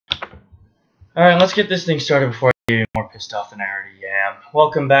Alright, let's get this thing started before I get more pissed off than I already am.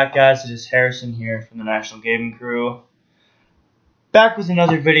 Welcome back, guys. It is Harrison here from the National Gaming Crew. Back with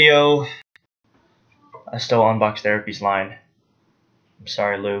another video. I stole Unbox Therapy's line. I'm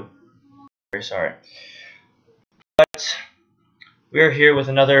sorry, Lou. Very sorry. But we are here with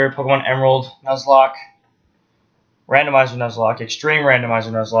another Pokemon Emerald Nuzlocke, Randomizer Nuzlocke, Extreme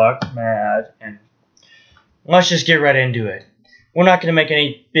Randomizer Nuzlocke, mad, and let's just get right into it. We're not going to make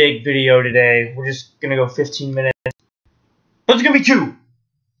any big video today. We're just going to go 15 minutes. But it's going to be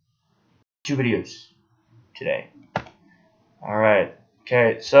two videos today. Alright.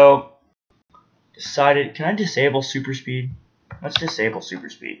 Okay, so decided, can I disable super speed? Let's disable super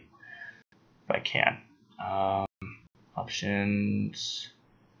speed if I can. Options,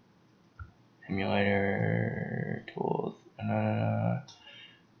 emulator, tools. I'm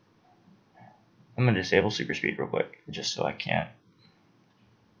going to disable super speed real quick just so I can't.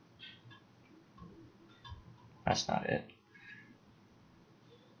 That's not it.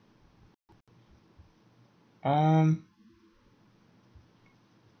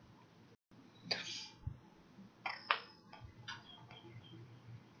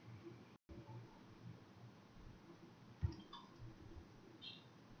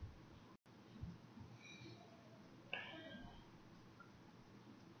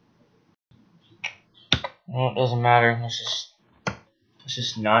 Well, it doesn't matter. Let's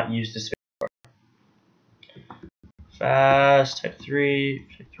just not use this video. Fast, type 3,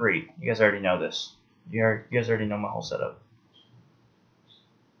 type 3. You guys already know this. You guys already know my whole setup.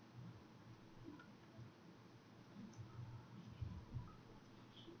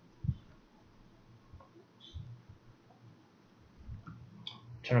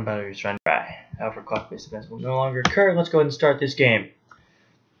 Turn on batteries, run dry. However, clock-based events will no longer occur. Let's go ahead and start this game.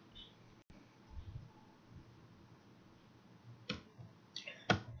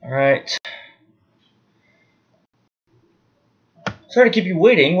 Alright. Sorry to keep you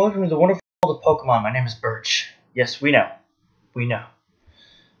waiting. Welcome to the wonderful world of Pokemon. My name is Birch. Yes, we know. We know.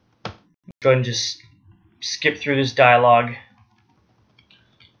 Let's go ahead and just skip through this dialogue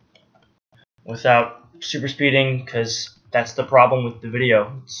without super speeding, because that's the problem with the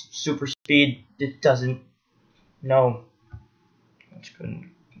video. It's super speed, it doesn't. No. Let's go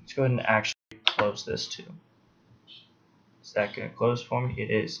ahead and actually close this too. Is that going to close for me?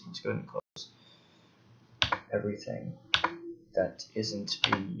 It is. Let's go ahead and close everything that isn't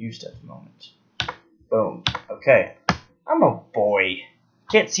being used at the moment. Boom. Okay. I'm a boy.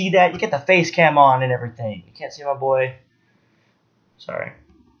 Can't see that? You get the face cam on and everything. You can't see my boy. Sorry.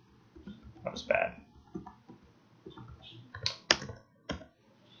 That was bad.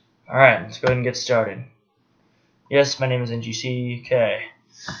 Alright, let's go ahead and get started. Yes, my name is NGC. Okay.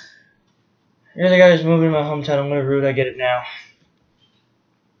 You're the guy who's moving to my hometown. I'm gonna rude. I get it now.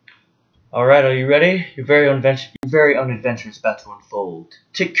 Alright, are you ready? Your very own adventure is about to unfold.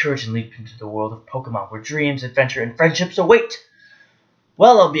 Take courage and leap into the world of Pokemon, where dreams, adventure, and friendships await.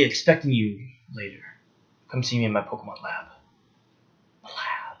 Well, I'll be expecting you later. Come see me in my Pokemon lab. The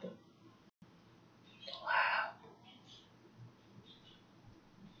lab. The lab.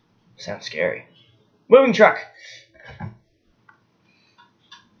 Sounds scary. Moving truck.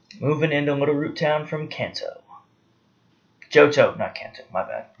 Moving into Little Root Town from Kanto. Johto, not Kanto, my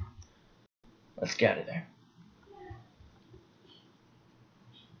bad. Let's get out of there.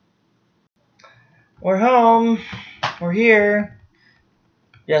 We're home. We're here.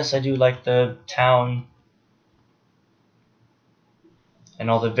 Yes, I do like the town.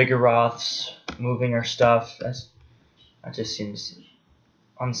 And all the Vigoroths moving our stuff. That just seems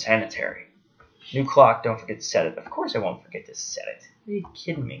unsanitary. New clock, don't forget to set it. Of course I won't forget to set it. Are you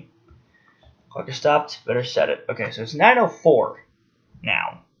kidding me? Clock is stopped, better set it. Okay, so it's 9:04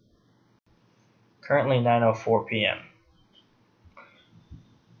 now. Currently 9:04 p.m.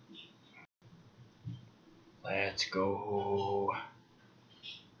 Let's go.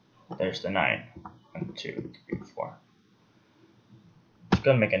 There's the 9. 1, 2, 3, 4. It's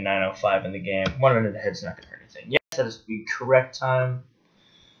gonna make a 9:05 in the game. 1 minute ahead's not gonna hurt anything. Yes, that is the correct time.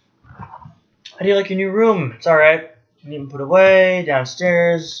 How do you like your new room? It's alright. You need to put away,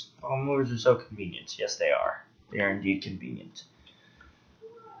 downstairs. Oh, movers are so convenient. Yes, they are. They are indeed convenient.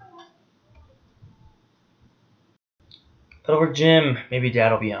 Petalburg Gym. Maybe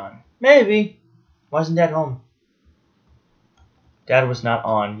Dad will be on. Maybe. Why isn't Dad home? Dad was not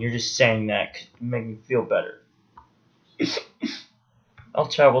on. You're just saying that to make me feel better. I'll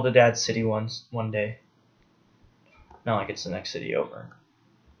travel to Dad's city one day. Not like it's the next city over.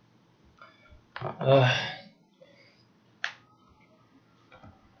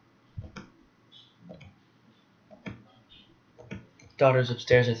 Daughter's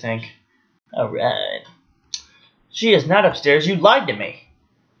upstairs, I think. Alright. She is not upstairs. You lied to me.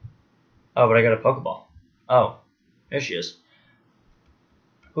 Oh, but I got a Pokeball. Oh, there she is.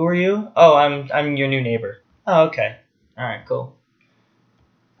 Who are you? Oh, I'm your new neighbor. Oh, okay. Alright, cool.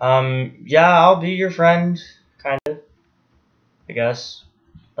 Yeah, I'll be your friend, kind of. I guess.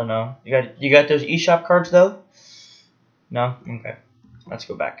 I don't know. You got those eShop cards though? No? Okay. Let's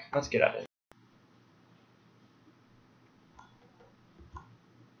go back. Let's get out of here.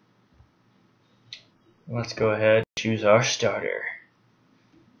 Let's go ahead and choose our starter.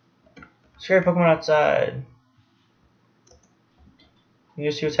 Scary Pokemon outside. Can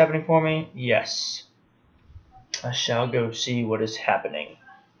you see what's happening for me? Yes. I shall go see what is happening.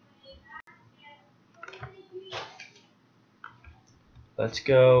 Let's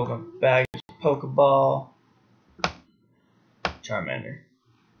go. My bag is a Pokeball. Charmander.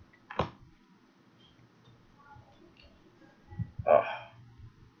 Oh.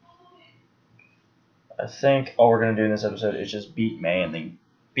 I think all we're going to do in this episode is just beat May and then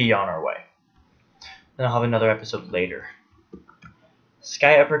be on our way. Then I'll have another episode later.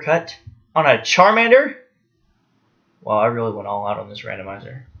 Sky Uppercut on a Charmander? Wow, I really went all out on this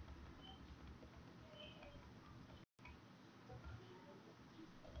randomizer.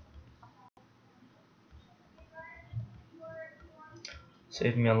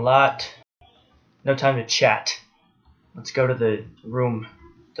 Saved me a lot. No time to chat. Let's go to the room.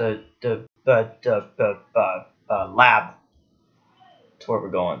 The lab. That's where we're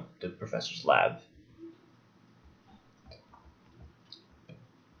going. The professor's lab.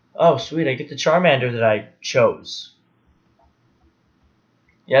 Oh, sweet. I get the Charmander that I chose.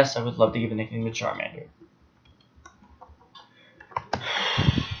 Yes, I would love to give a nickname to Charmander.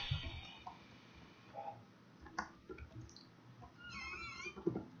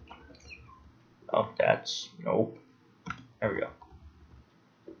 Oh, that's... Nope. There we go.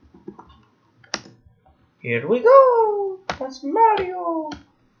 Here we go! That's Mario!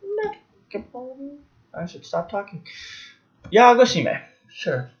 I should stop talking. Yeah, I'll go see May.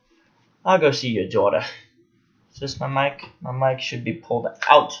 Sure. I'll go see your daughter. Is this my mic? My mic should be pulled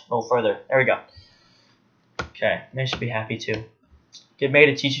out a little further. There we go. Okay, May should be happy too. Get May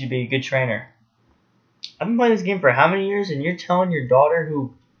to teach you to be a good trainer. I've been playing this game for how many years, and you're telling your daughter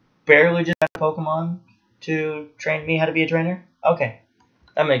who barely just got a Pokemon to train me how to be a trainer? Okay,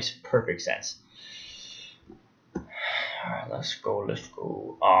 that makes perfect sense. Alright, let's go, let's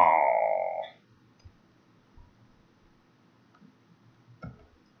go. Aww.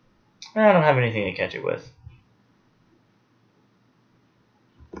 I don't have anything to catch it with.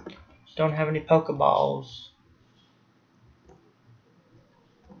 Don't have any Pokeballs.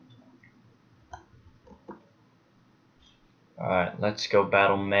 Alright, let's go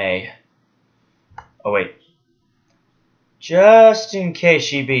battle May. Oh, wait. Just in case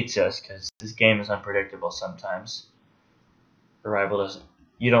she beats us, because this game is unpredictable sometimes. The rival doesn't.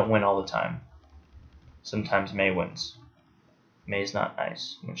 You don't win all the time. Sometimes May wins. May's not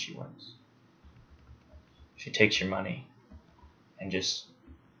nice when she wins. She takes your money and just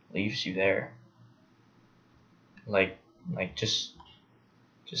leaves you there. Like just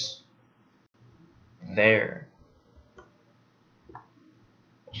there.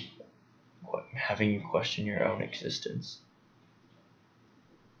 What, having you question your own existence.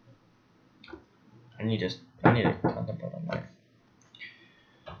 I need to contemplate on life.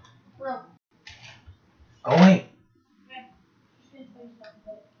 Well. Oh wait.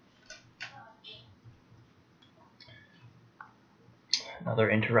 Another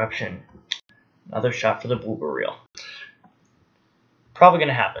interruption. Another shot for the blooper reel. Probably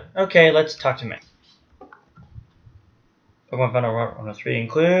gonna happen. Okay, let's talk to May. Pokemon Final 103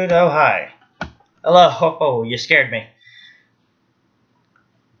 include. Oh hi. Hello. Oh, you scared me.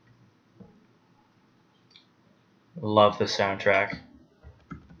 Love the soundtrack.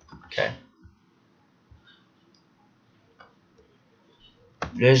 Okay.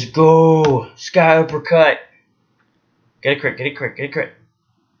 Let's go! Sky Uppercut! Get a crit, get a crit, get a crit.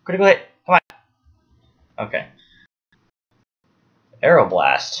 Critical hit, come on. Okay.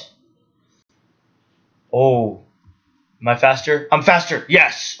 Aeroblast. Oh. Am I faster? I'm faster!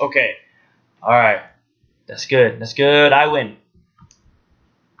 Yes! Okay. Alright. That's good, that's good. I win.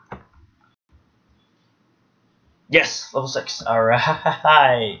 Yes! Level 6.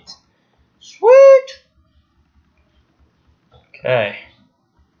 Alright. Sweet! Okay.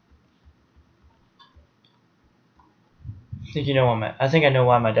 I think I know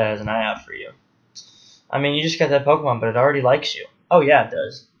why my dad has an eye out for you. I mean, you just got that Pokemon, but it already likes you. Oh yeah, it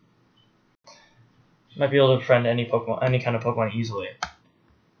does. Might be able to befriend any Pokemon, any kind of Pokemon easily.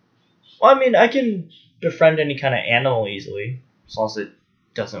 Well, I mean, I can befriend any kind of animal easily, as long as it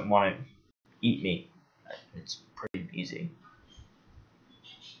doesn't want to eat me. It's pretty easy.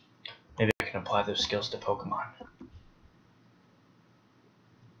 Maybe I can apply those skills to Pokemon.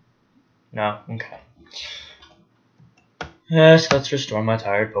 No? Okay. Yes, let's restore my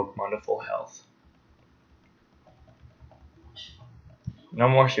tired Pokemon to full health. No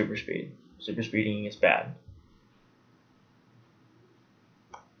more super speed. Super speeding is bad.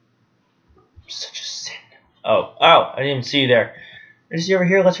 Such a sin. Oh, I didn't even see you there. I see you over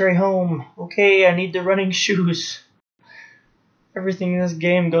here. Let's hurry home. Okay, I need the running shoes. Everything in this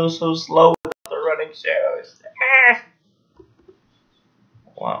game goes so slow without the running shoes. Ah!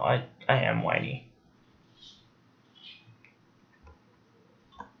 Wow, I am whiny.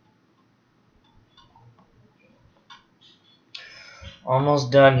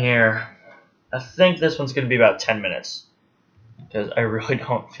 Almost done here. I think this one's going to be about 10 minutes. Because I really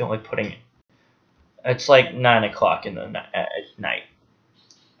don't feel like putting it. It's like 9 o'clock at night.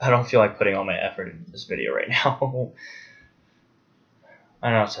 I don't feel like putting all my effort into this video right now.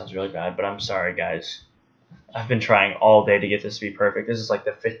 I know it sounds really bad, but I'm sorry, guys. I've been trying all day to get this to be perfect. This is like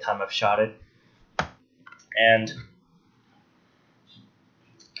the 5th time I've shot it. And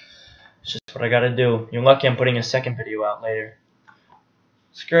it's just what I gotta do. You're lucky I'm putting a second video out later.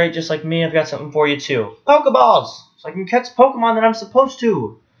 It's great, just like me, I've got something for you too. Pokeballs! So I can catch Pokemon that I'm supposed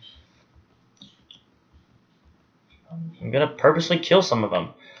to. I'm gonna purposely kill some of them.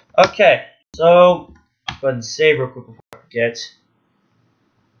 Okay, so go ahead and save real quick before I forget.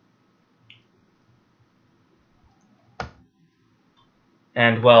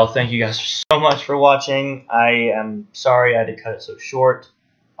 And well, thank you guys so much for watching. I am sorry I had to cut it so short.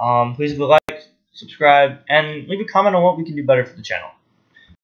 Please leave a like, subscribe, and leave a comment on what we can do better for the channel.